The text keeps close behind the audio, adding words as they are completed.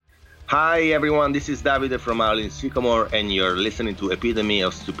Hi everyone, this is Davide from Howling, Sycamore, and you're listening to Epitome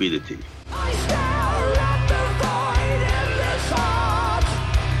of Stupidity. I stare at the void in this heart.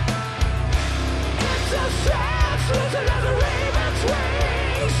 It's a sense losing every raven's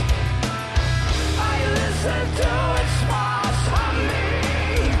wings. I listen to its smarts on me.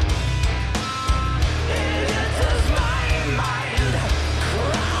 It enters my mind,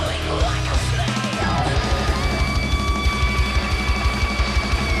 crawling like a snail.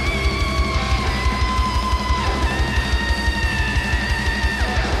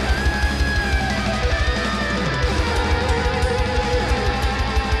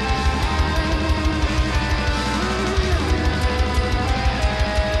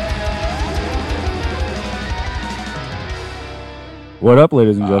 What up,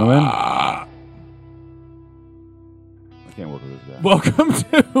 ladies and gentlemen? I can't work with this guy. Welcome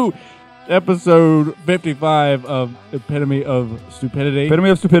to episode 55 of Epitome of Stupidity. Epitome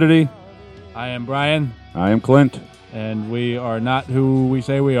of Stupidity. I am Brian, I am Clint. and we are not who we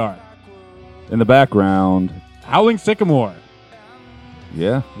say we are. In the background, Howling Sycamore.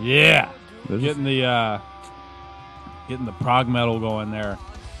 yeah. Yeah. There's Getting the prog metal going there.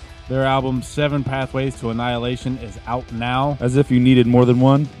 Their album 7 Pathways to Annihilation is out now. As if you needed more than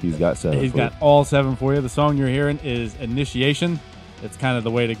one, he's got 7. He's got all 7 for you. The song you're hearing is Initiation. It's kind of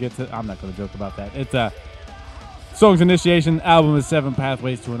the way to get to... I'm not going to joke about that. It's song's Initiation. Album is 7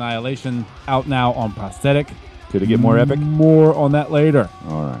 Pathways to Annihilation. Out now on Prosthetic. Could it get more epic? More on that later.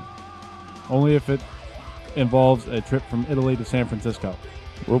 All right. Only if it involves a trip from Italy to San Francisco.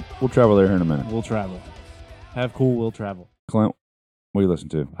 We'll travel there here in a minute. We'll travel. Have cool, we'll travel. Clint, what do you listen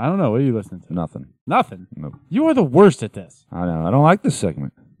to? I don't know. What are you listening to? Nothing. Nothing. Nope. You are the worst at this. I know. I don't like this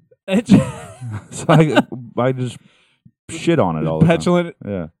segment. It's So I just shit on it all the petulant.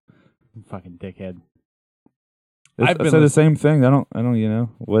 time. Yeah. Fucking dickhead. I I've been say the same thing. I don't,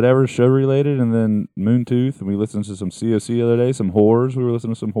 whatever show related, and then Moontooth, and we listened to some COC the other day, some whores. We were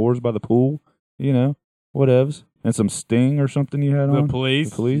listening to some whores by the pool, whatevs. And some Sting or something you had The on. Police.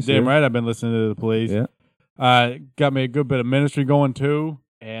 The Police, Damn yeah. right I've been listening to The Police. Yeah. Got me a good bit of ministry going too.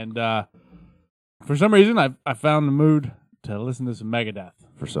 And for some reason, I found the mood to listen to some Megadeth.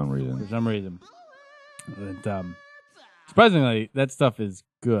 For some reason. And, surprisingly, that stuff is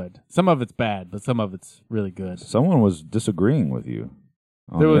good. Some of it's bad, but some of it's really good. Someone was disagreeing with you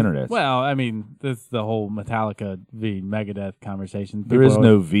on the internet. Well, I mean, this is the whole Metallica v. Megadeth conversation. There is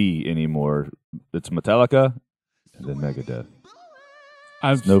no V anymore. It's Metallica and then Megadeth.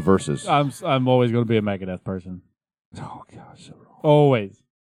 There's no verses. I'm always going to be a Megadeth person. Oh, gosh, so wrong. Always.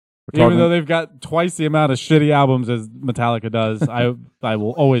 Even though they've got twice the amount of shitty albums as Metallica does, I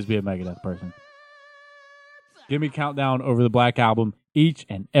will always be a Megadeth person. Give me Countdown over the Black Album each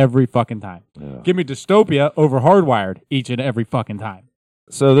and every fucking time. Yeah. Give me Dystopia over Hardwired each and every fucking time.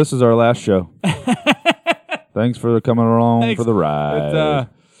 So this is our last show. Thanks for coming along for the ride.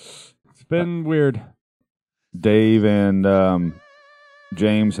 It's been weird. Dave and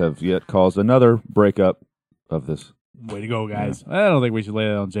James have yet caused another breakup of this. Way to go, guys. Yeah. I don't think we should lay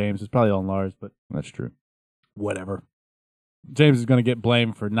that on James. It's probably on Lars, but That's true. whatever. James is going to get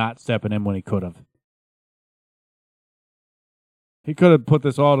blamed for not stepping in when he could have. He could have put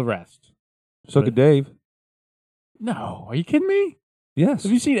this all to rest. So could Dave. No, are you kidding me? Yes.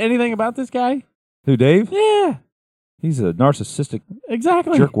 Have you seen anything about this guy? Who, Dave? Yeah, He's a narcissistic.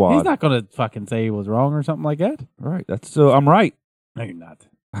 exactly. Jerkwad. He's not going to fucking say he was wrong or something like that. Right. So I'm right. No, you're not.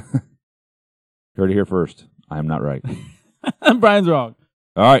 You heard it here first. I am not right. Brian's wrong.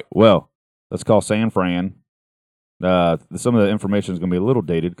 All right. Well, let's call San Fran. Some of the information is going to be a little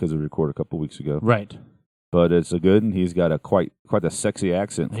dated because we recorded a couple weeks ago. Right. But it's a good, and he's got a quite a sexy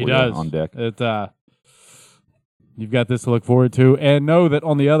accent for He you does. on deck. You've got this to look forward to. And know that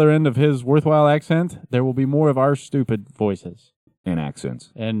on the other end of his worthwhile accent, there will be more of our stupid voices. And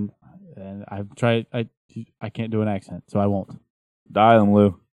accents. And I've tried, I can't do an accent, so I won't. Dial him,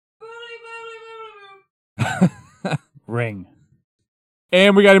 Lou. Ring.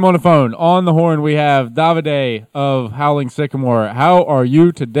 And we got him on the phone. On the horn, we have Davide of Howling Sycamore. How are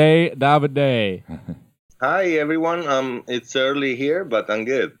you today, Davide? Hi everyone, it's early here, but I'm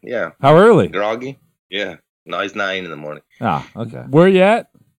good. Yeah. How early? Groggy? Yeah. No, it's 9 in the morning. Ah, okay. Where you at?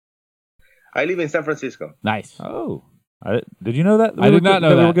 I live in San Francisco. Nice. Oh. Did you know that? I did not know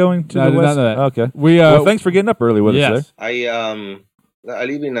that. We that. were going to No, I the did west? not know that. Okay. Well, Thanks for getting up early with us there. I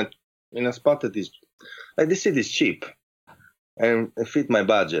live in a spot that is like this city is cheap and it fit my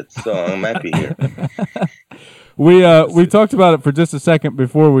budget, so I'm happy here. We talked about it for just a second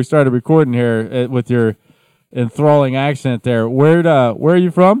before we started recording here with your enthralling accent there. Where are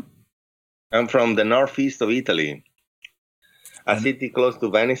you from? I'm from the northeast of Italy, a city close to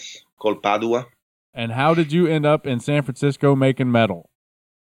Venice. called Padua. And how did you end up in San Francisco making metal?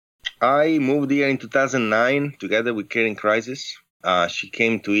 I moved here in 2009 together with Karen Crisis. She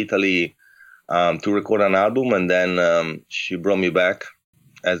came to Italy to record an album, and then she brought me back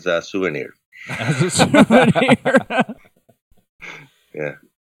as a souvenir. As a souvenir. Yeah.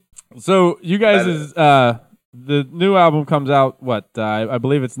 So you guys is the new album comes out what? I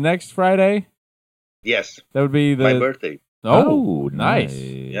believe it's next Friday. Yes. That would be My birthday. Oh, nice.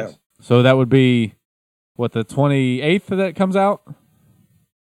 Yeah. So that would be what, the 28th that it comes out?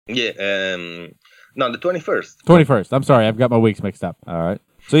 Yeah. No, the 21st. 21st. I'm sorry, I've got my weeks mixed up. All right.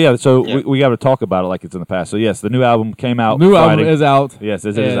 So yeah, we got to talk about it like it's in the past. So yes, the new album came out. New Friday. album is out. Yes,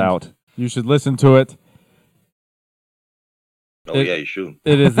 it is out. You should listen to it. Yeah, you should.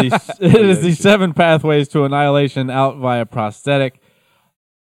 It is the 7 Pathways to Annihilation out via Prosthetic.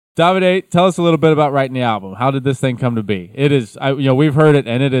 Davide, tell us a little bit about writing the album. How did this thing come to be? It is, we've heard it,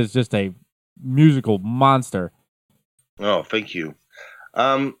 and it is just a musical monster. Oh, thank you.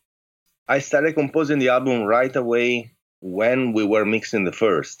 I started composing the album right away when we were mixing the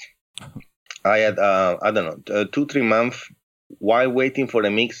first. I had, 2-3 months while waiting for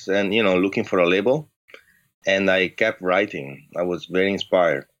the mix and, looking for a label. And I kept writing. I was very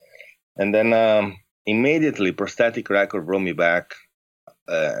inspired. And then immediately Prosthetic Record brought me back.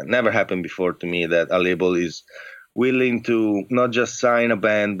 Never happened before to me that a label is willing to not just sign a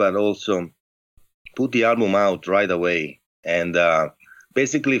band, but also put the album out right away. And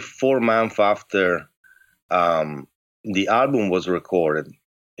basically 4 months after the album was recorded,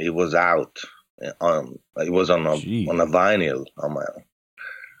 it was out. It was on a vinyl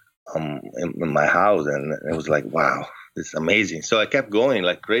in my house, and it was like, wow, this is amazing. So I kept going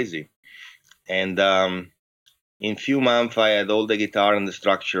like crazy. And in few months, I had all the guitar and the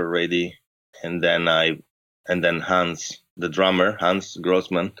structure ready. And then Hans, the drummer, Hans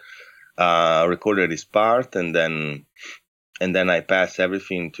Grossman, recorded his part. And then I passed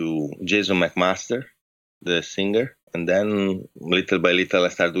everything to Jason McMaster, the singer. And then little by little, I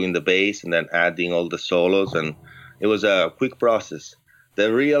started doing the bass and then adding all the solos. And it was a quick process.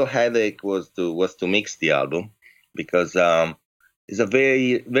 The real headache was to mix the album, because it's a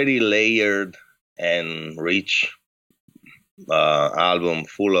very, very layered and rich album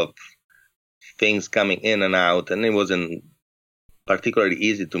full of things coming in and out, and it wasn't particularly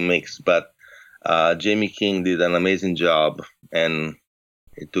easy to mix, but Jamie King did an amazing job, and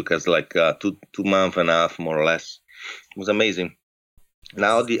it took us like 2 months and a half, more or less. It was amazing.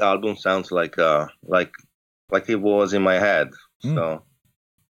 Now the album sounds like it was in my head. So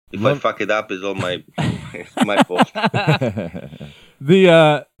if I fuck it up, it's all it's my fault.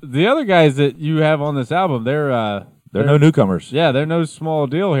 The other guys that you have on this album, they're no newcomers. Yeah, they're no small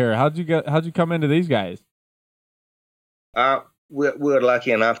deal here. How'd you come into these guys? We're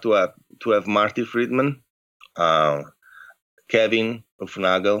lucky enough to have Marty Friedman, Kevin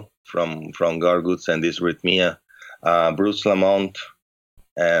Ufnagel from Garguts and Dysrhythmia, Bruce Lamont,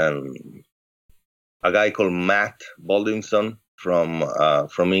 and a guy called Matt Baldwinson from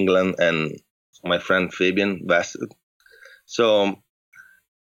England, and my friend Fabian Bassett. So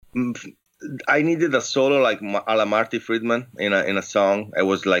I needed a solo like a la Marty Friedman in a song. I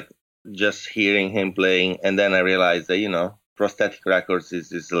was like just hearing him playing, and then I realized that Prosthetic Records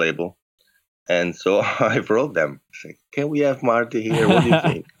is the label, and so I wrote them. Like, can we have Marty here? What do you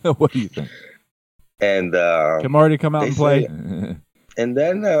think? What do you think? And can Marty come out and play? And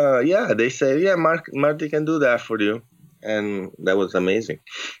then they say, yeah, Marty can do that for you. And that was amazing.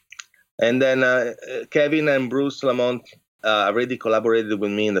 And then Kevin and Bruce Lamont already collaborated with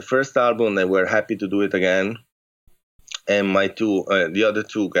me in the first album. They were happy to do it again. And the other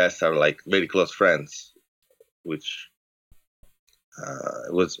two guys are like very close friends, which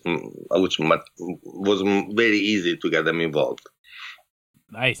was very easy to get them involved.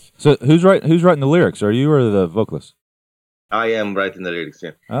 Nice. So who's writing the lyrics? Are you or the vocalist? I am writing the lyrics,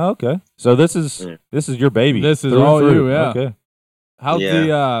 yeah. Oh, okay. So this is your baby. This is all you, yeah. Okay. How's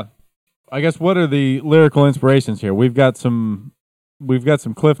I guess what are the lyrical inspirations here? We've got some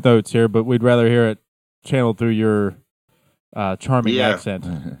cliff notes here, but we'd rather hear it channeled through your charming accent.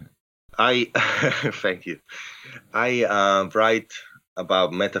 Thank you. I write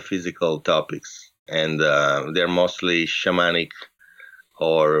about metaphysical topics, and they're mostly shamanic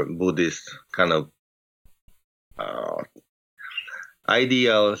or Buddhist kind of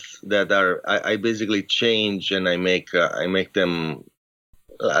ideals that I basically change, and I make them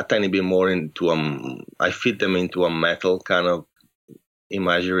a tiny bit more into I fit them into a metal kind of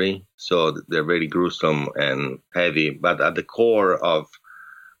imagery, so they're very gruesome and heavy, but at the core of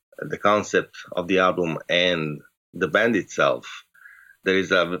the concept of the album and the band itself, there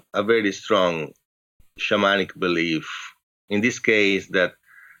is a very strong shamanic belief, in this case, that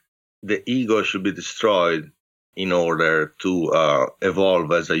the ego should be destroyed in order to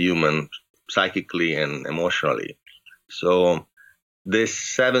evolve as a human psychically and emotionally. So the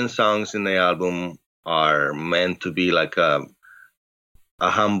 7 songs in the album are meant to be like a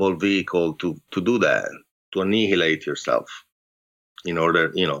humble vehicle to do that, to annihilate yourself in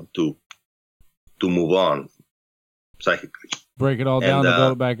order, to move on psychically. Break it all down to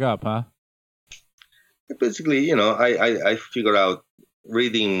build it back up, huh? Basically, I figure out,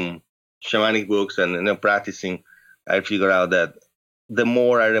 reading shamanic books and practicing, I figure out that the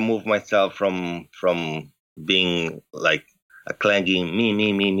more I remove myself from being like a clanging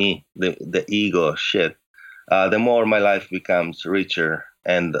me, the ego shit, the more my life becomes richer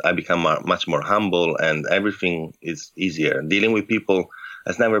and I become much more humble, and everything is easier. Dealing with people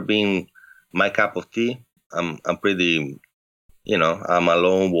has never been my cup of tea. I'm pretty, I'm a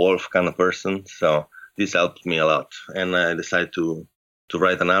lone wolf kind of person, so this helped me a lot, and I decided to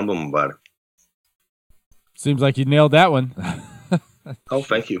write an album about it. Seems like you nailed that one. Oh,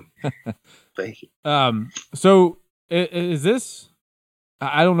 thank you. Thank you. So is this?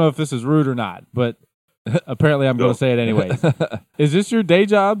 I don't know if this is rude or not, but apparently I'm going to say it anyways. Is this your day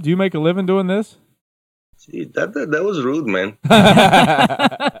job? Do you make a living doing this? See, that was rude, man.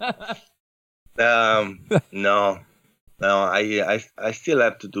 No, I still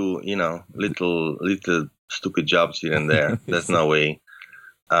have to do, little stupid jobs here and there. There's no way.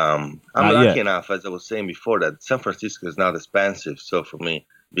 I'm lucky enough, as I was saying before, that San Francisco is not expensive. So for me,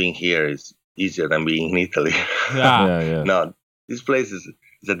 being here is easier than being in Italy. Yeah. No, this place is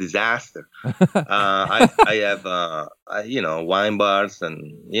a disaster. I have, wine bars,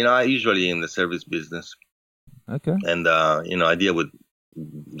 and, I usually in the service business. Okay. And, I deal with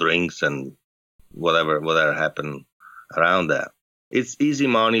drinks and whatever happened around that. It's easy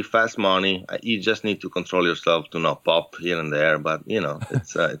money, fast money. You just need to control yourself to not pop here and there, but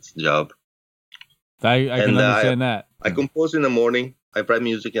it's a job. I can understand that. I compose in the morning. I write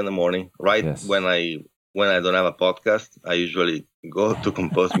music in the morning. Right. Yes. When I don't have a podcast, I usually go to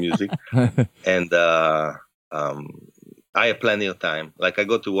compose music, and I have plenty of time. Like, I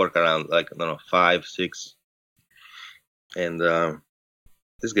go to work around 5, 6, and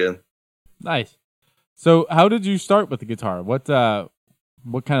it's good. Nice. So, how did you start with the guitar? What kind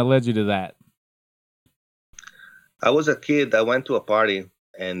of led you to that? I was a kid. I went to a party,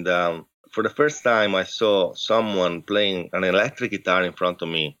 and for the first time, I saw someone playing an electric guitar in front of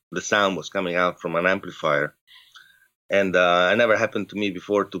me. The sound was coming out from an amplifier, and it never happened to me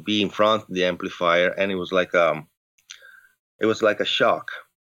before to be in front of the amplifier, and it was like a shock.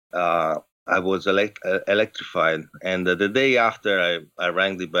 I was electrified, and the day after, I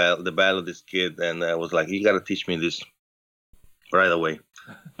rang the bell of this kid, and I was like, "You got to teach me this right away."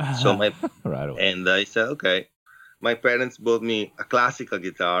 So right away. And I said, "Okay." My parents bought me a classical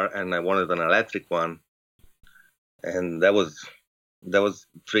guitar, and I wanted an electric one, and that was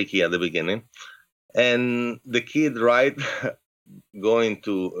tricky at the beginning. And the kid, right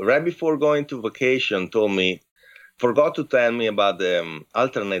before going to vacation, told me, forgot to tell me about the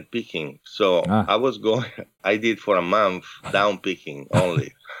alternate picking. So I did for a month down picking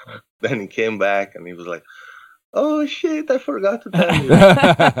only. Then he came back and he was like, "Oh shit, I forgot to tell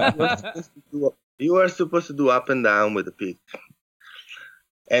you. You were supposed to do up and down with the pick."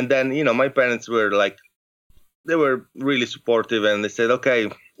 And then, my parents were like, they were really supportive, and they said, "Okay,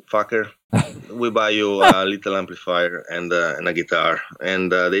 fucker, we buy you a little amplifier and a guitar."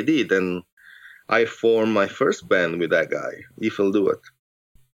 And they did. And I formed my first band with that guy, If He'll Do It.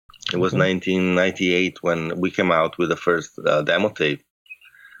 It was 1998 when we came out with the first demo tape.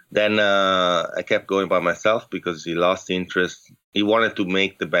 Then I kept going by myself because he lost interest. He wanted to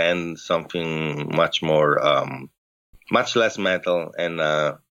make the band something much more, much less metal, and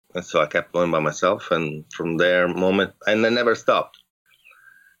so I kept going by myself. And from there moment, and I never stopped.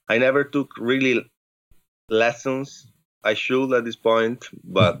 I never took really lessons. I should at this point,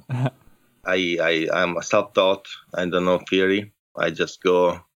 but I'm a self-taught. I don't know theory. I just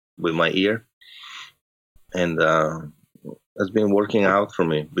go with my ear, and it's been working out for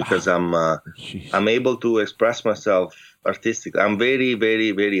me because I'm able to express myself artistically. I'm very,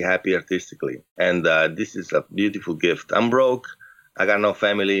 very, very happy artistically, and this is a beautiful gift. I'm broke. I got no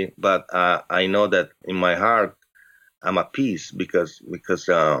family, but I know that in my heart I'm at peace because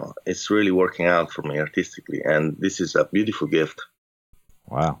it's really working out for me artistically, and this is a beautiful gift.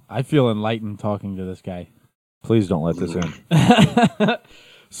 Wow. I feel enlightened talking to this guy. Please don't let this in.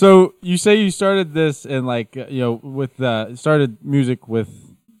 So you say you started this and started music with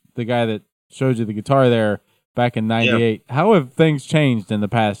the guy that showed you the guitar there. back in '98. Yeah. How have things changed in the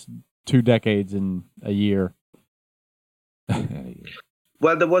past 2 decades and a year?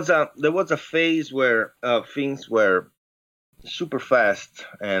 Well, there was a phase where things were super fast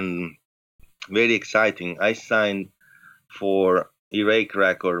and very exciting. I signed for Iraq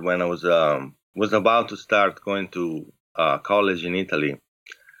record when I was about to start going to college in Italy,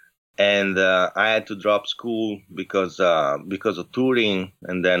 and I had to drop school because of touring,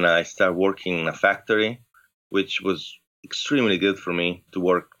 and then I started working in a factory, which was extremely good for me to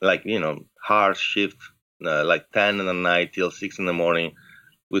work, like, hard shift, like 10 in the night till 6 in the morning,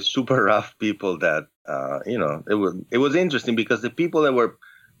 with super rough people. That it was interesting because the people that were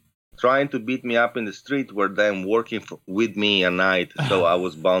trying to beat me up in the street were then working with me at night. So I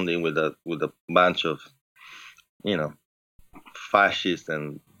was bonding with a bunch of, fascists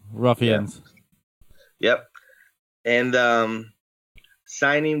and ruffians. Yeah. Yep. And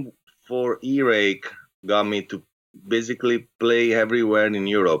signing for Iraq got me to basically play everywhere in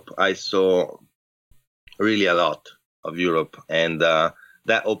Europe. I saw really a lot of Europe, and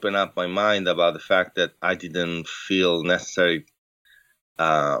that opened up my mind about the fact that I didn't feel necessarily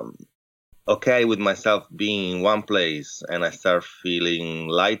okay with myself being in one place, and I start feeling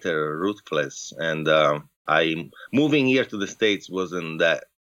lighter, ruthless. And I moving here to the States wasn't that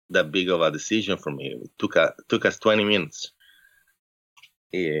big of a decision for me. It took us 20 minutes.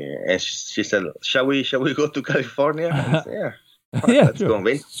 Yeah, and she said, "Shall we go to California?" I said, yeah, yeah, let's go.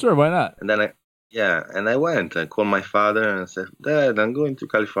 Sure, why not? And then I went. I called my father and I said, "Dad, I'm going to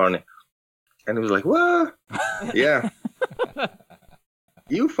California." And he was like, "What?" Yeah.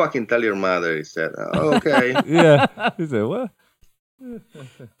 You fucking tell your mother, he said. Oh, okay. Yeah. He said, what?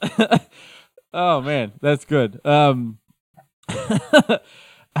 Oh, man, that's good. What's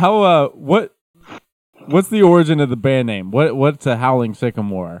the origin of the band name? What's a Howling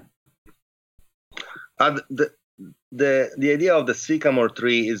Sycamore? The idea of the Sycamore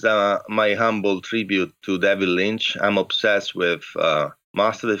tree is my humble tribute to David Lynch. I'm obsessed with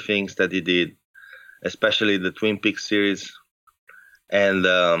most of the things that he did, especially the Twin Peaks series. And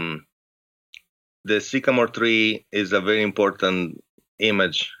the Sycamore tree is a very important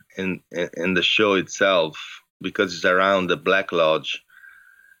image in the show itself because it's around the Black Lodge.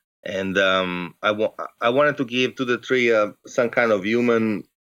 And I wanted to give to the tree some kind of human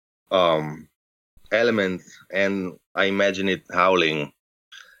element, and I imagine it howling.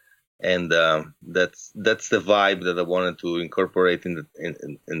 And that's the vibe that I wanted to incorporate in the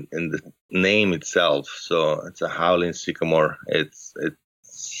name itself. So it's a howling sycamore. It's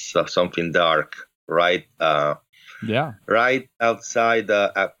something dark, right? Right outside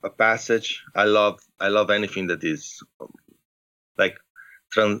a passage. I love anything that is like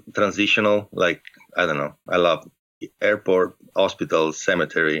transitional. Like, I don't know. I love airport, hospital,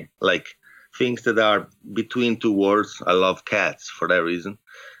 cemetery, like things that are between two words. I love cats for that reason.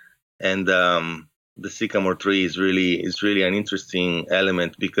 And the sycamore tree is really an interesting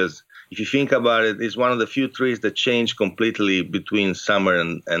element because if you think about it, it's one of the few trees that change completely between summer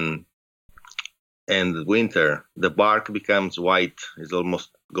and winter. The bark becomes white, it's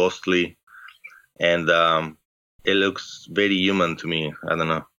almost ghostly, and it looks very human to me. I don't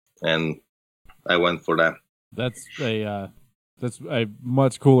know, and I went for that. That's a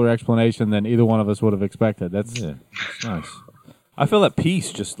much cooler explanation than either one of us would have expected. That's nice. I feel at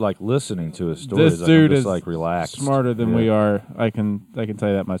peace just like listening to his stories. This dude is like relaxed, smarter than we are. I can tell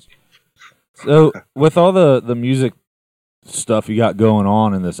you that much. So, with all the music stuff you got going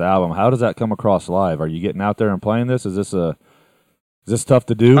on in this album, how does that come across live? Are you getting out there and playing this? Is this tough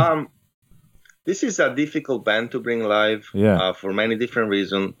to do? This is a difficult band to bring live. For many different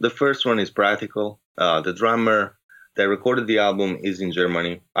reasons. The first one is practical. The drummer that recorded the album is in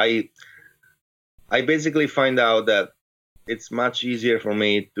Germany. I basically find out that it's much easier for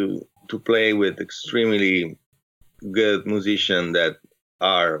me to play with extremely good musicians that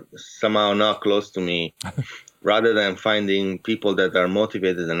are somehow not close to me, rather than finding people that are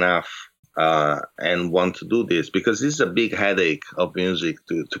motivated enough and want to do this, because this is a big headache of music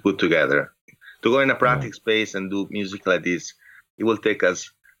to put together. To go in a practice space and do music like this, it will take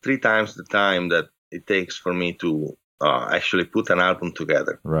us 3 times the time that it takes for me to actually put an album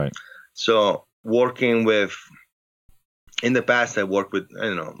together. Right. So working with, in the past, I worked with,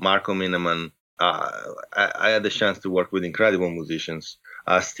 Marco Miniman. I had the chance to work with incredible musicians,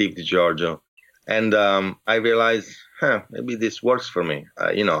 Steve DiGiorgio. And I realized, maybe this works for me.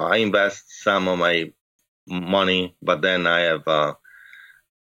 I invest some of my money, but then I have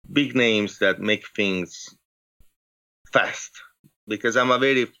big names that make things fast, because I'm a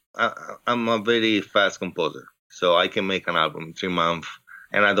very fast composer. So I can make an album in 3 months,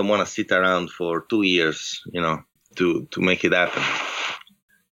 and I don't want to sit around for 2 years, to make it happen.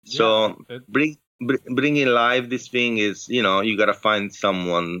 So bringing live this thing is, you got to find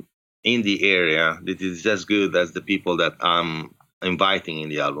someone in the area that is as good as the people that I'm inviting in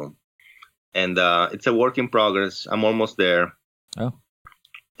the album. And it's a work in progress. I'm almost there. Oh.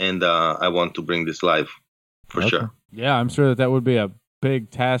 And I want to bring this live for sure. Yeah, I'm sure that would be a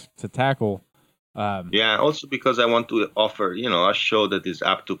big task to tackle. Yeah, also because I want to offer, a show that is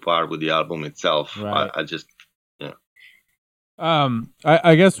up to par with the album itself. Right. I just,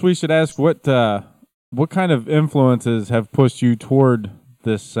 I guess we should ask what kind of influences have pushed you toward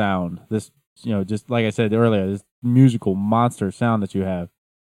this sound? This, just like I said earlier, this musical monster sound that you have.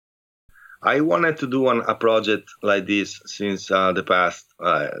 I wanted to do a project like this since the past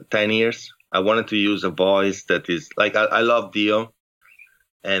 10 years. I wanted to use a voice that is like, I love Dio.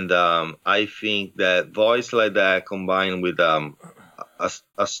 And I think that voice like that combined with a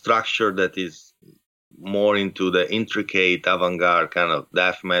structure that is more into the intricate avant-garde kind of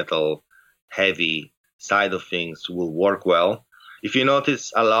death metal heavy side of things will work well. If you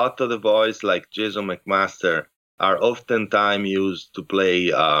notice, a lot of the voice like Jason McMaster are oftentimes used to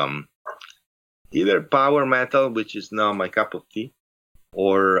play either power metal, which is not my cup of tea,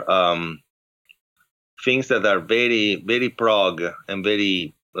 or things that are very, very prog and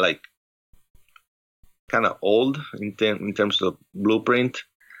very like kind of old in terms of blueprint.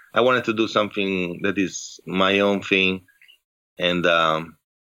 I wanted to do something that is my own thing, and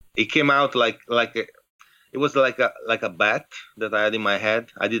it came out it was like a bet that I had in my head.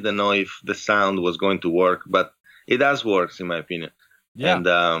 I didn't know if the sound was going to work, but it does work in my opinion. Yeah.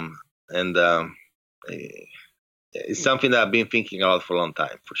 And it's something that I've been thinking about for a long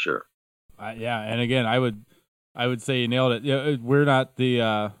time, for sure. Yeah, and again, I would say you nailed it. Yeah, we're not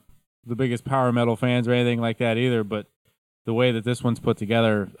the biggest power metal fans or anything like that either, but the way that this one's put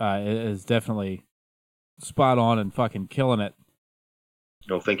together is definitely spot on and fucking killing it.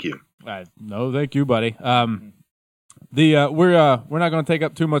 No, thank you. No, thank you, buddy. We're not going to take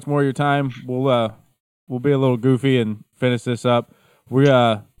up too much more of your time. We'll be a little goofy and finish this up.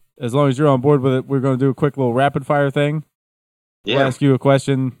 As long as you're on board with it, we're going to do a quick little rapid fire thing. Yeah. We'll ask you a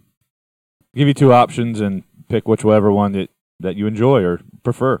question. Give you two options and pick whichever one that you enjoy or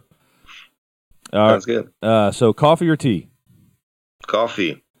prefer. Sounds good. So coffee or tea?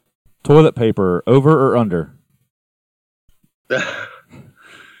 Coffee. Toilet paper, over or under?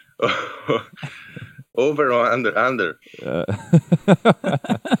 Over or under? Under.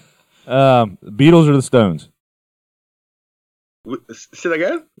 Beatles or the Stones? Say it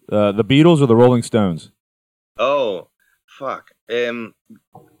again? The Beatles or the Rolling Stones? Oh, fuck.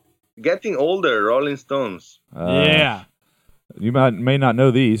 Getting older, Rolling Stones. Yeah. You may not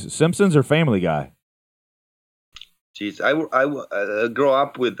know these. Simpsons or Family Guy? Jeez, I grew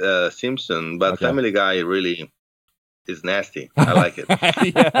up with Simpson, but Okay. Family Guy really is nasty. I like it.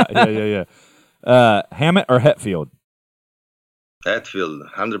 yeah. Hammett or Hetfield? Hatfield,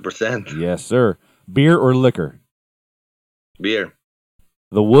 100%. Yes, sir. Beer or liquor? Beer.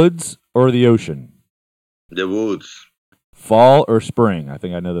 The woods or the ocean? The woods. Fall or spring? I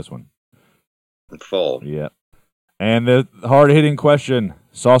think I know this one. Fall. Yeah. And the hard-hitting question,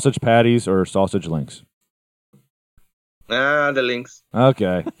 sausage patties or sausage links? The links.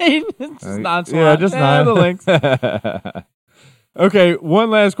 Okay. Just nonchalant. Yeah, just not. The links. Okay,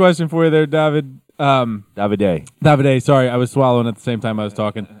 one last question for you there, David. Davide, sorry, I was swallowing at the same time I was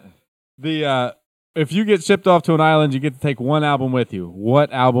talking. If you get shipped off to an island, you get to take one album with you.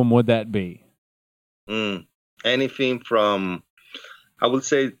 What album would that be? Anything from, I would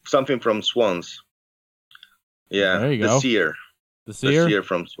say something from Swans. Yeah, There you go. The Seer. The Seer? The Seer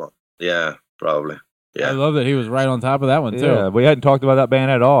from Swans. Yeah, probably. Yeah. I love that he was right on top of that one, too. Yeah, we hadn't talked about that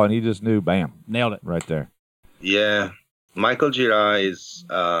band at all, and he just knew, bam. Nailed it. Right there. Yeah. Michael Gira is,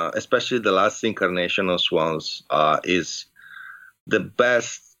 especially the last incarnation of Swans, is the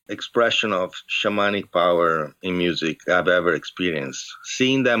best expression of shamanic power in music I've ever experienced.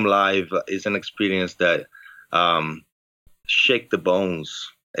 Seeing them live is an experience that shake the bones.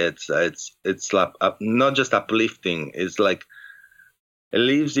 It's like not just uplifting. It's like it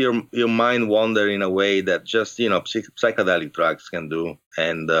leaves your mind wander in a way that just psychedelic drugs can do.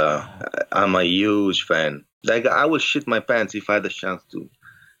 And I'm a huge fan. Like I would shit my pants if I had the chance to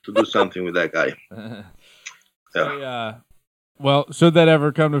do something with that guy. Yeah. Well, should that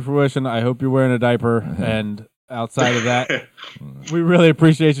ever come to fruition, I hope you're wearing a diaper. And outside of that, we really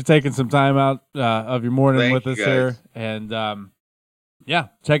appreciate you taking some time out of your morning with us here. And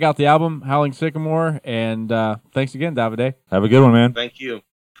check out the album, Howling Sycamore. And thanks again, Davide. Have a good one, man. Thank you.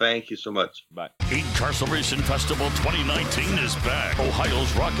 Thank you so much. Bye. Incarceration Festival 2019 is back.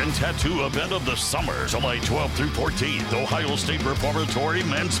 Ohio's rock and tattoo event of the summer, July 12th through 14th, Ohio State Reformatory,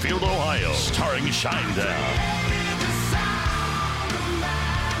 Mansfield, Ohio. Starring Shinedown,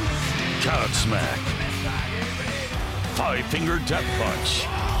 Godsmack, Five Finger Death Punch,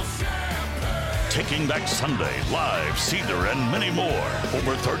 Taking Back Sunday, Live, Cedar, and many more.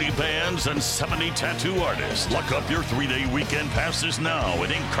 Over 30 bands and 70 tattoo artists. Lock up your 3-day weekend passes now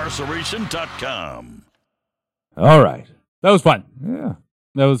at incarceration.com. All right. That was fun. Yeah.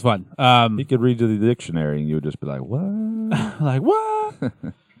 That was fun. He could read you the dictionary and you would just be like, what? Like, what?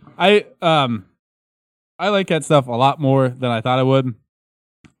 I like that stuff a lot more than I thought I would.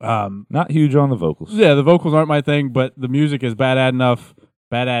 Not huge on the vocals. Yeah, the vocals aren't my thing, but the music is badass enough.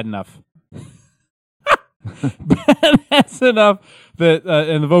 Badass enough that,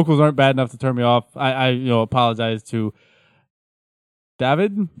 and the vocals aren't bad enough to turn me off. I apologize to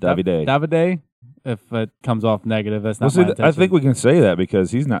Davide, if it comes off negative. That's not my intention. I think we can say that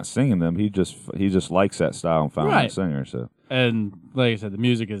because he's not singing them. He just likes that style and found a singer. So, and like I said, the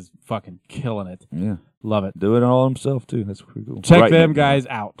music is fucking killing it. Yeah, love it. Do it all himself too. That's pretty cool. Check them guys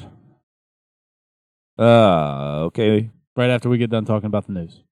out. Okay. Right after we get done talking about the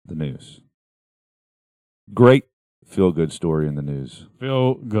news. The news. Great feel-good story in the news.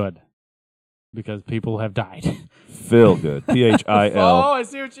 Feel good. Because people have died. Feel good. P-H-I-L. Oh, I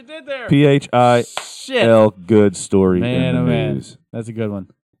see what you did there. P-H-I-L. Good story in the news. That's a good one.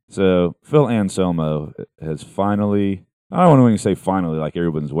 So, Phil Anselmo has finally, I don't want to say finally like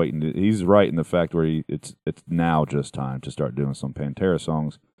everyone's waiting. He's right in the fact where it's now just time to start doing some Pantera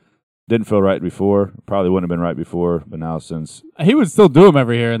songs. Didn't feel right before. Probably wouldn't have been right before, but now since... He would still do them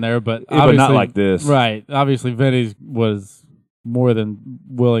every here and there, but obviously... But not like this. Right. Obviously, Vinny was more than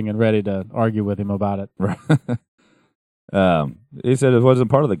willing and ready to argue with him about it. Right. He said it wasn't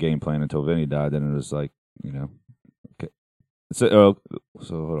part of the game plan until Vinny died. Then it was like, okay. So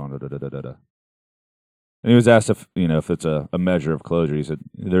hold on. And he was asked if it's a measure of closure. He said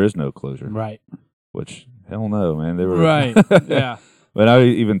there is no closure. Right. Which hell no, man. They were right. Yeah. But I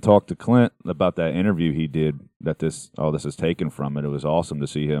even talked to Clint about that interview he did. That this is taken from it. It was awesome to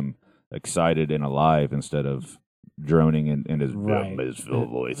see him excited and alive instead of droning in his Phil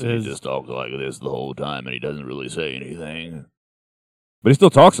voice, and he just talks like this the whole time, and he doesn't really say anything. But he still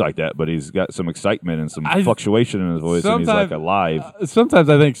talks like that, but he's got some excitement and some fluctuation in his voice, and he's like alive. Sometimes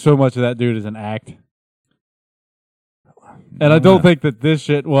I think so much of that dude is an act. And I don't think that this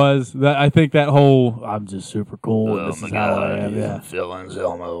shit was. That I think that whole, I'm just super cool, and this is how I am. Yeah. Phil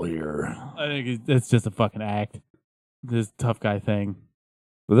Anselmo here. I think it's just a fucking act. This tough guy thing.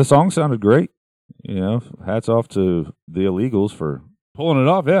 But the song sounded great. Hats off to the Illegals for pulling it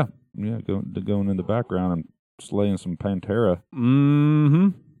off. Yeah, going in the background and slaying some Pantera. Mm-hmm.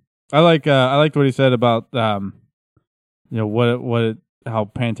 I liked what he said about how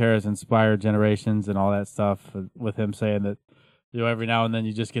Pantera has inspired generations and all that stuff. With him saying that every now and then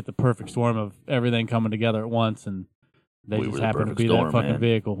you just get the perfect storm of everything coming together at once, and they just happen to be that fucking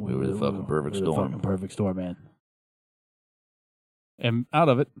vehicle. We were the fucking perfect storm. The fucking perfect storm, man. And out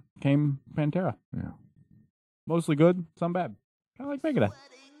of it came Pantera. Yeah. Mostly good, some bad. Kind of like Megadeth.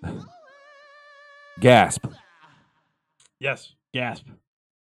 Gasp. Yes, Gasp.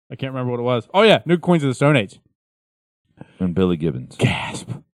 I can't remember what it was. Oh, yeah, New Queens of the Stone Age. And Billy Gibbons. Gasp.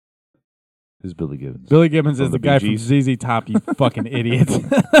 Who's Billy Gibbons? Billy Gibbons is the guy from ZZ Top, you fucking idiot.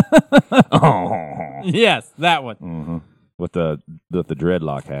 Oh. Yes, that one. Mm-hmm. With the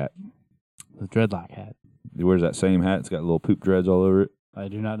dreadlock hat. The dreadlock hat. He wears that same hat. It's got little poop dreads all over it. I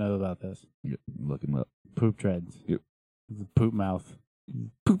do not know about this. Yep, look him up. Poop dreads. Yep. The poop mouth.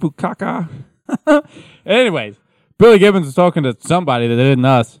 Poo caca. Anyways, Billy Gibbons was talking to somebody that isn't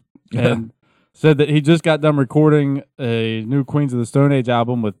us and said that he just got done recording a new Queens of the Stone Age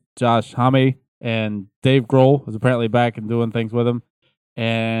album with Josh Homme, and Dave Grohl is apparently back and doing things with him.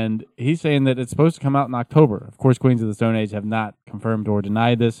 And he's saying that it's supposed to come out in October. Of course, Queens of the Stone Age have not confirmed or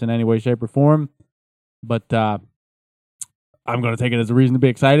denied this in any way, shape, or form. But I'm going to take it as a reason to be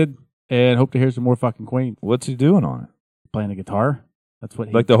excited and hope to hear some more fucking Queens. What's he doing on it? Playing the guitar. That's what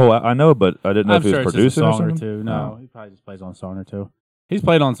he... Like the whole... I know, but I didn't know if he was producing a song or two. No, he probably just plays on a song or two. He's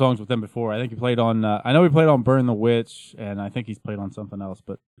played on songs with them before. I think he played on... I know he played on Burn the Witch, and I think he's played on something else,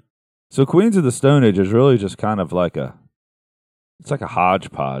 but... So Queens of the Stone Age is really just kind of like a... It's like a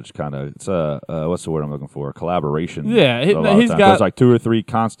hodgepodge kind of. It's what's the word I'm looking for? A collaboration. Yeah, he's got. There's like 2 or 3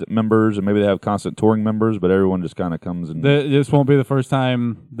 constant members, and maybe they have constant touring members, but everyone just kind of comes and. This won't be the first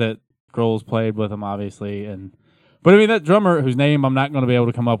time that Grohl's played with him, obviously, and But I mean, that drummer whose name I'm not going to be able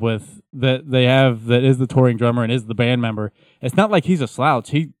to come up with that they have that is the touring drummer and is the band member. It's not like he's a slouch.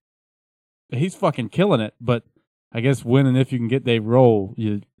 He's fucking killing it. But I guess when and if you can get Dave Grohl,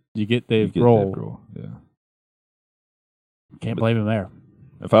 you get Dave Grohl. Yeah. Can't blame him there.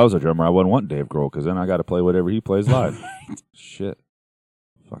 If I was a drummer, I wouldn't want Dave Grohl because then I got to play whatever he plays live. Shit.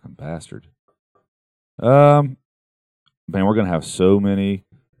 Fucking bastard. Man, we're going to have so many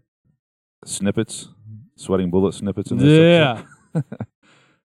snippets, sweating bullet snippets in this Yeah. episode.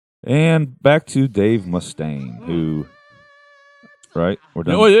 And back to Dave Mustaine, who, right? We're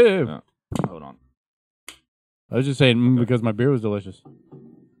done. Oh, yeah. Hold on. I was just saying because my beer was delicious.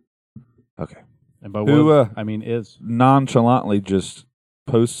 Okay. And by Who, was, I mean is. Nonchalantly just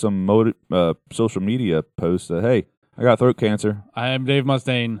post some social media posts that, hey, I got throat cancer. I am Dave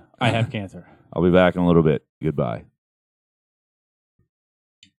Mustaine. I have cancer. I'll be back in a little bit. Goodbye.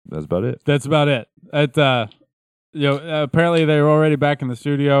 That's about it. That's about it. Apparently they were already back in the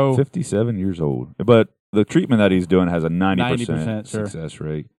studio. 57 years old. But the treatment that he's doing has a 90%, 90% sure. success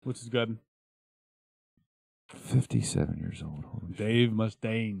rate. Which is good. 57 years old. Holy Dave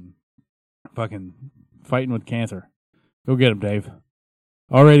Mustaine. Fucking fighting with cancer. Go get him, Dave.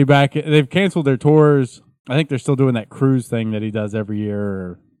 Already back. They've canceled their tours. I think they're still doing that cruise thing that he does every year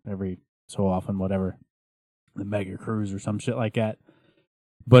or every so often, whatever. The mega cruise or some shit like that.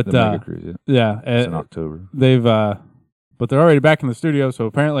 But the mega cruise, yeah, it's in October. They've but they're already back in the studio, so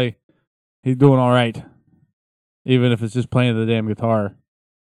apparently he's doing all right. Even if it's just playing the damn guitar.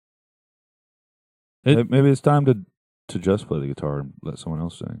 Maybe it's time to just play the guitar and let someone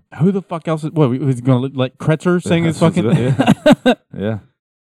else sing. Who the fuck else is what he's gonna let Kretzer sing his fucking Yeah.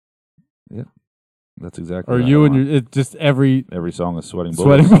 That's exactly or right. you and your it's just every song is sweating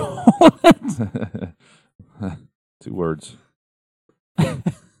bullets. Bullets. 2 words.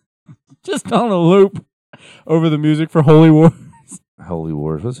 Just on a loop over the music for Holy Wars. Holy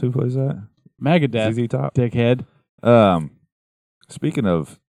Wars. Who plays that? Megadeth. ZZ Top. Dickhead. Speaking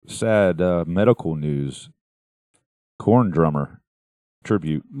of sad medical news, Korn drummer,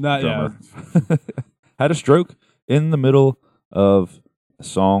 tribute Not drummer, had a stroke in the middle of a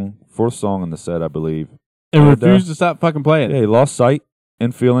song, 4th song in the set, I believe. And refused to stop fucking playing. Yeah, he lost sight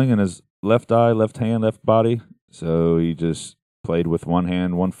and feeling in his left eye, left hand, left body. So he just played with one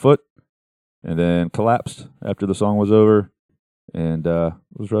hand, one foot, and then collapsed after the song was over and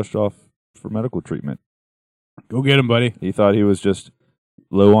was rushed off for medical treatment. Go get him, buddy. He thought he was just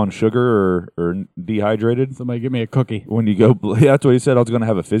low on sugar or dehydrated. Somebody give me a cookie. When you go, yeah, that's what he said. I was going to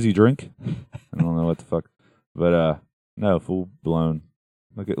have a fizzy drink. I don't know what the fuck. But no, full blown.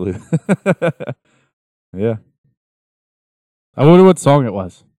 Look at Lou. Yeah. I wonder what song it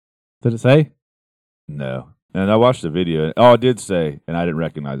was. Did it say? No. And I watched the video. Oh, it did say, and I didn't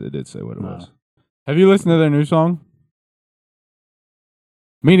recognize it. It did say what it was. Have you listened to their new song?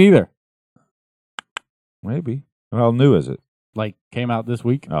 Me neither. Maybe. How new is it? Like, came out this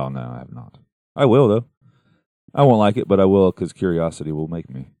week? Oh, no, I have not. I will, though. I won't like it, but I will because curiosity will make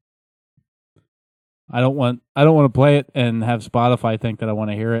me. I don't want to play it and have Spotify think that I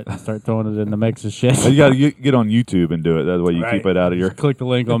want to hear it and start throwing it in the mix of shit. You got to get on YouTube and do it. That way you keep it out of your... Just click the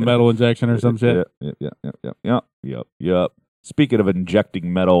link on Metal Injection or some shit. Yep. Speaking of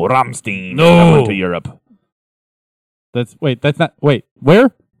injecting metal, Rammstein No! went to Europe. That's not... Wait,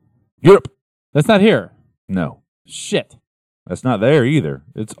 where? Europe. That's not here. No. Shit. That's not there either.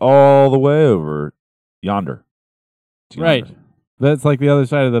 It's all the way over yonder. It's yonder. Right. That's like the other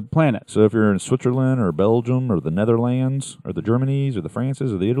side of the planet. So if you're in Switzerland or Belgium or the Netherlands or the Germanys or the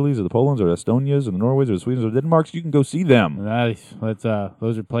Frances or the Italies or the Polands or the Estonias or the Norways or the Swedens or the Denmarks, you can go see them. Nice.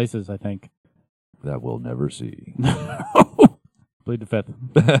 Those are places, I think. That we'll never see. Plead the fifth.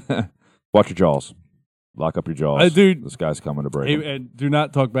 Watch your jaws. Lock up your jaws. Dude, this guy's coming to break 'em. And do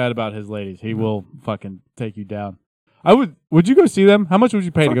not talk bad about his ladies. He will fucking take you down. Would you go see them? How much would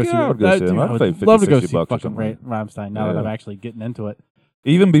you pay to go see I them? would go see them. I I'd pay would 50, love to go 60 see bucks or fucking something. Rammstein now that I'm actually getting into it.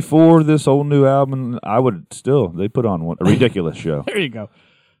 Even before this whole new album, I would still, they put on a ridiculous show. There you go.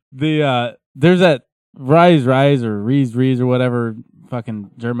 There's that Rise or Rees or whatever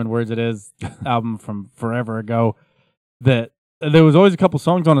fucking German words it is album from forever ago that there was always a couple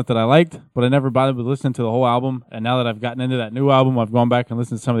songs on it that I liked, but I never bothered with listening to the whole album. And now that I've gotten into that new album, I've gone back and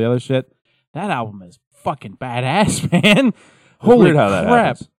listened to some of the other shit. That album is fucking badass, man. Holy weird how that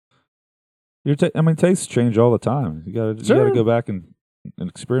crap. happens. Tastes change all the time. You gotta Sure. go back and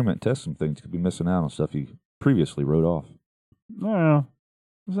experiment and test some things. You could be missing out on stuff you previously wrote off. I don't know.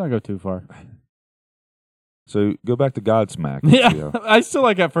 Let's not go too far. So go back to Godsmack. Yeah, I still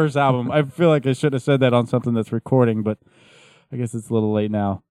like that first album. I feel like I should have said that on something that's recording, but I guess it's a little late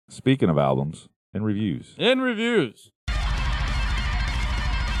now. Speaking of albums, and reviews. In reviews.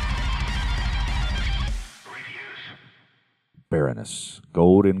 Baroness,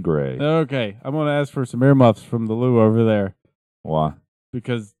 gold and gray. Okay, I'm going to ask for some earmuffs from the Lou over there Why?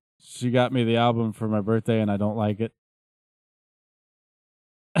 because she got me the album for my birthday and I don't like it.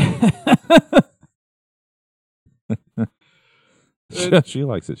 She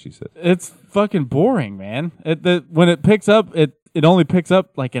likes it, she said. It's fucking boring, man. When it picks up, it only picks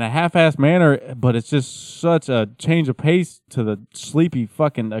up like in a half-assed manner, but it's just such a change of pace to the sleepy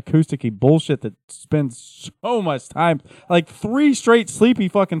fucking acousticy bullshit that spends so much time. Like 3 straight sleepy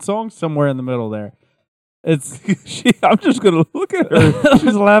fucking songs somewhere in the middle there. It's I'm just gonna look at her.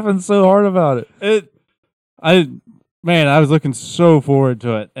 She's laughing so hard about it. I was looking so forward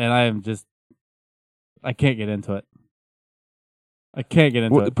to it, and I can't get into it. I can't get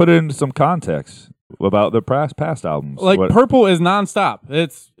into it. Put it into some context about the past albums. Like Purple is nonstop.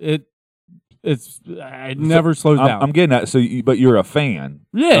 It never slows down. I'm getting that. So, but you're a fan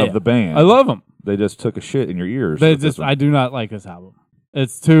of the band. I love them. They just took a shit in your ears. I do not like this album.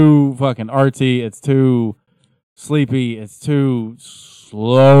 It's too fucking artsy. It's too sleepy. It's too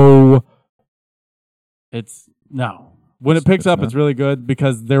slow. When it picks up, it's really good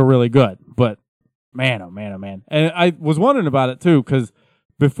because they're really good. But man, oh man, oh man. And I was wondering about it too because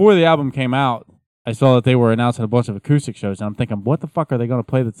before the album came out, I saw that they were announcing a bunch of acoustic shows, and I'm thinking, what the fuck are they going to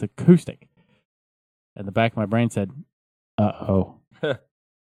play that's acoustic? And the back of my brain said, uh-oh.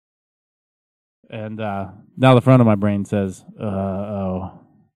 And now the front of my brain says, uh-oh.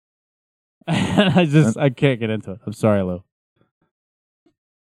 And I can't get into it. I'm sorry, Lou.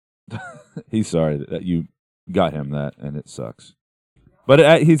 He's sorry that you got him that, and it sucks. But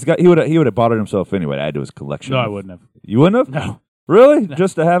he would have bought it himself anyway to add to his collection. No, I wouldn't have. You wouldn't have? No. Really? No.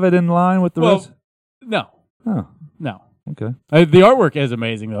 Just to have it in line with the rest? No. Oh, No. okay. The artwork is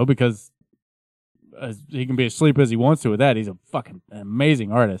amazing, though, because he can be asleep as he wants to with that. He's a fucking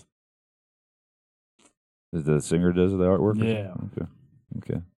amazing artist. Is the singer does the artwork? Yeah.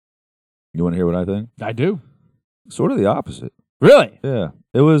 Okay. You want to hear what I think? I do. Sort of the opposite. Really? Yeah.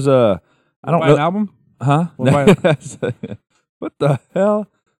 It was, I don't know. An album? Huh? What What the hell?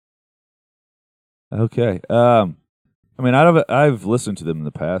 Okay. I mean, I've listened to them in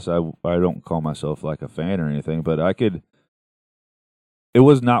the past. I don't call myself like a fan or anything, but it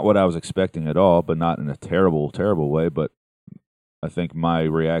was not what I was expecting at all, but not in a terrible, terrible way. But I think my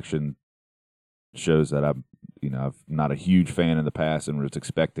reaction shows that I'm not a huge fan in the past and was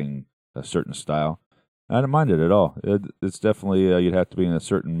expecting a certain style. I didn't mind it at all. It's definitely, you'd have to be in a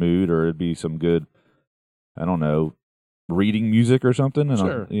certain mood or it'd be some good, I don't know, reading music or something, and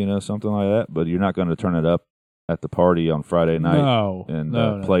sure. Something like that. But you're not going to turn it up at the party on Friday night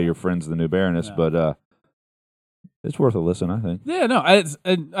and play your friends the new Baroness. No. But it's worth a listen, I think. Yeah, no,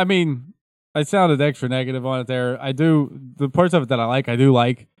 I mean, I sounded extra negative on it there. I do the parts of it that I do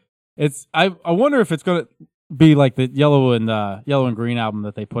like. I wonder if it's going to be like the Yellow and Green album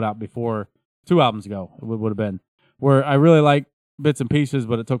that they put out before 2 albums ago. It would have been where I really like bits and pieces,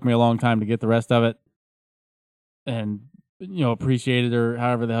 but it took me a long time to get the rest of it. And appreciate it, or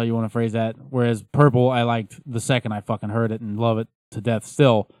however the hell you want to phrase that. Whereas Purple, I liked the second I fucking heard it and love it to death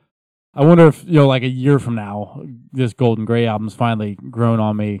still. I wonder if, like a year from now, this Golden Gray album's finally grown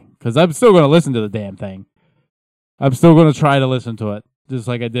on me, because I'm still going to listen to the damn thing. I'm still going to try to listen to it, just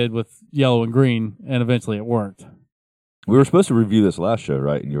like I did with Yellow and Green, and eventually it worked. We were supposed to review this last show,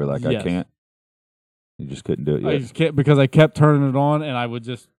 right? And you were like, yes. I can't. You just couldn't do it yet. I just can't, because I kept turning it on, and I would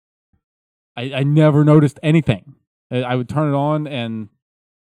just... I never noticed anything. I would turn it on, and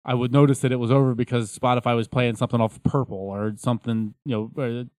I would notice that it was over because Spotify was playing something off Purple or something,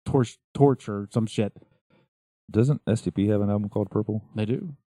 Torch or some shit. Doesn't STP have an album called Purple? They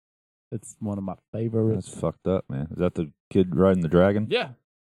do. It's one of my favorites. That's fucked up, man. Is that the kid riding the dragon? Yeah.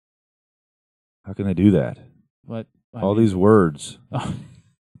 How can they do that? What? All these words.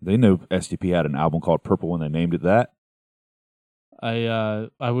 They knew STP had an album called Purple when they named it that. I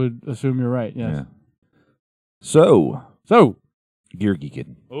would assume you're right. Yes. Yeah. So gear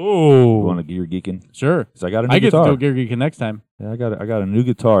geeking. Oh, you want to gear geeking? Sure. So I got a new guitar. I get to go gear geeking next time. Yeah, I got a new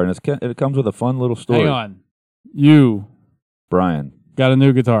guitar, and it comes with a fun little story. Hang on, you, Brian, got a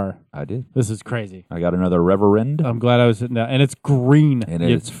new guitar. I did. This is crazy. I got another Reverend. I'm glad I was sitting down, and it's green, and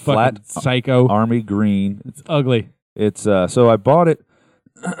it's flat, psycho, army green. It's ugly. It's so I bought it.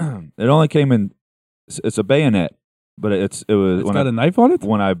 It only came in. It's a bayonet. But it's got a knife on it?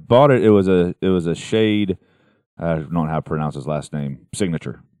 When I bought it, it was a shade. I don't know how to pronounce his last name.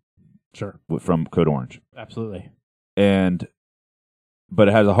 Signature. Sure. From Code Orange. Absolutely. But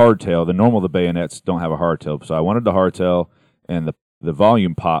it has a hardtail. The bayonets don't have a hardtail. So I wanted the hardtail, and the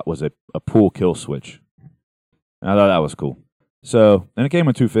volume pot was a pull kill switch. And I thought that was cool. So, and it came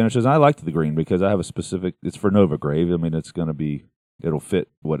in 2 finishes. I liked the green because I have a specific, it's for Nova Grave. I mean, it's going to be, it'll fit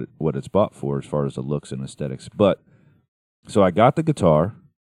what it's bought for as far as the looks and aesthetics. But, so I got the guitar,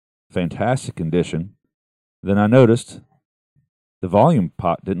 fantastic condition. Then I noticed the volume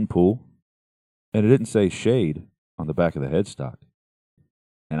pot didn't pull, and it didn't say shade on the back of the headstock.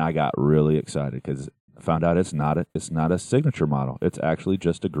 And I got really excited because I found out it's not a signature model. It's actually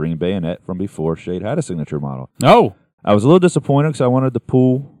just a green bayonet from before Shade had a signature model. Oh. I was a little disappointed because I wanted the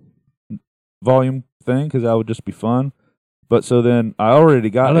pull volume thing because that would just be fun. But so then I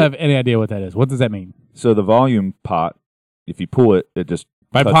already got I don't have any idea what that is. What does that mean? So the volume pot, if you pull it, it just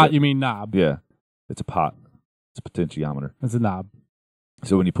By cuts pot, it. you mean knob. Yeah, it's a pot. It's a potentiometer. It's a knob.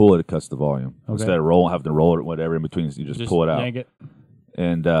 So when you pull it, it cuts the volume. Okay. Instead of having to roll it or whatever in between, you just pull it out. Yank it.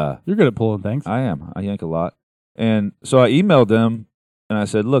 And You're good at pulling things. I am. I yank a lot. And so I emailed them and I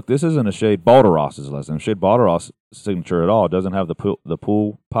said, look, this isn't a Shade Baldeross's lesson. Shade Baldeross signature at all. It doesn't have the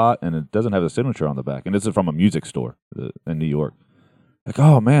pull pot and it doesn't have the signature on the back. And this is from a music store in New York. Like,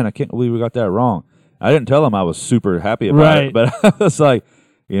 oh man, I can't believe we got that wrong. I didn't tell him I was super happy about it, but I was like,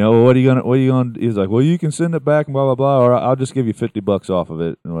 you know, what are you gonna? He's like, well, you can send it back and blah blah blah, or I'll just give you $50 off of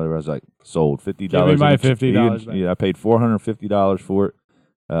it and whatever. I was like, sold. $50. Give me my $50 back. Yeah, I paid $450 for it.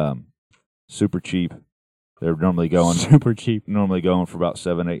 Super cheap. They're normally going super cheap. Normally going for about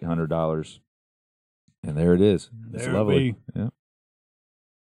 $700-800, and there it is. It's There lovely. be. Yeah,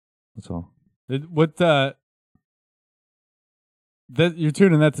 that's all. What that you're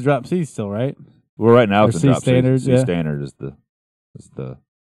tuning that to drop C still, right? Well, right now Or it's a C drop standard, C yeah. standard is the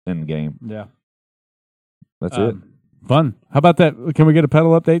end game. Yeah. That's it. Fun. How about that? Can we get a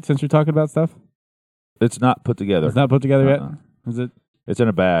pedal update since you're talking about stuff? It's not put together. It's not put together Uh-uh. yet? Is it? It's in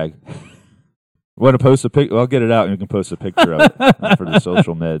a bag. Want to post a pic? I'll get it out and you can post a picture of it for the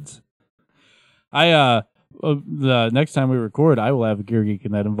social meds. The next time we record, I will have a Gear Geek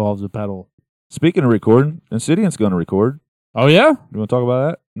and that involves a pedal. Speaking of recording, Insidiant's going to record. Oh, yeah? You want to talk about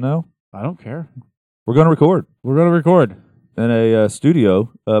that? No? I don't care. We're going to record. We're going to record. In a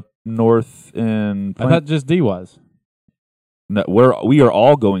studio up north in... I thought just D was. No, we are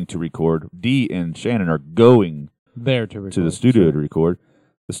all going to record. Dee and Shannon are going There to record. to the studio to record.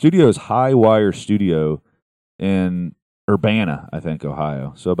 The studio is High Wire Studio in Urbana, I think,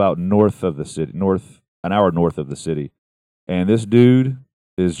 Ohio. So about north of the city, an hour north of the city. And this dude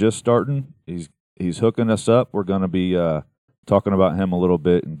is just starting. He's hooking us up. We're going to be talking about him a little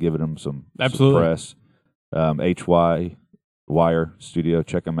bit and giving him some press. HY Wire Studio,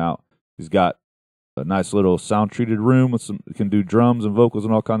 check him out. He's got a nice little sound treated room with can do drums and vocals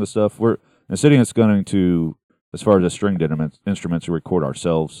and all kinds of stuff. Insidiant's going to, as far as the stringed instruments, we record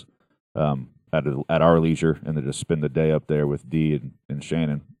ourselves at our leisure, and then just spend the day up there with Dee and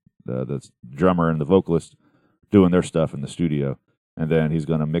Shannon, the drummer and the vocalist, doing their stuff in the studio. And then he's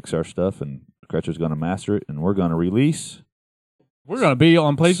going to mix our stuff, and Crutcher's going to master it, and we're going to release. We're going to be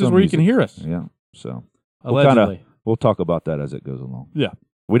on places where you can hear us. Yeah, so Allegedly. we'll talk about that as it goes along. Yeah.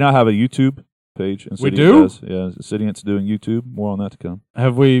 We now have a YouTube page. We do? Does. Yeah, Insidiant's doing YouTube. More on that to come.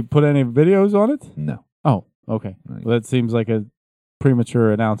 Have we put any videos on it? No. Oh, okay. Right. Well, that seems like a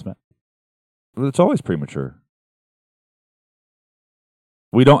premature announcement. Well, it's always premature.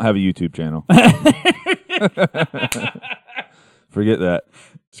 We don't have a YouTube channel. Forget that.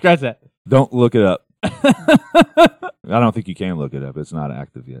 Scratch that. Don't look it up. I don't think you can look it up. It's not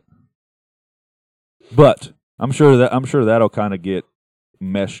active yet. But I'm sure that'll kind of get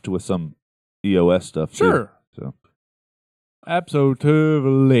meshed with some EOS stuff. Sure. Too.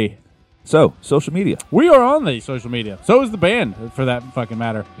 Absolutely. So, social media. We are on the social media. So is the band, for that fucking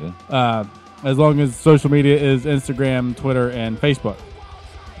matter. Yeah. As long as social media is Instagram, Twitter, and Facebook.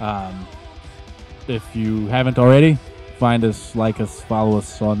 If you haven't already, find us, like us, follow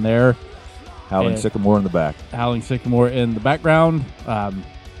us on there. Howling Sycamore in the back. Howling Sycamore in the background.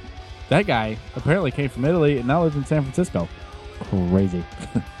 That guy apparently came from Italy and now lives in San Francisco. Crazy.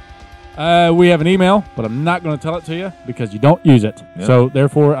 We have an email, but I'm not going to tell it to you because you don't use it. Yeah. So,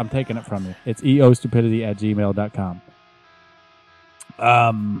 therefore, I'm taking it from you. It's eostupidity@gmail.com.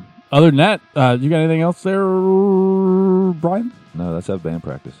 Other than that, you got anything else there, Brian? No, let's have band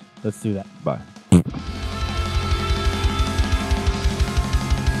practice. Let's do that. Bye.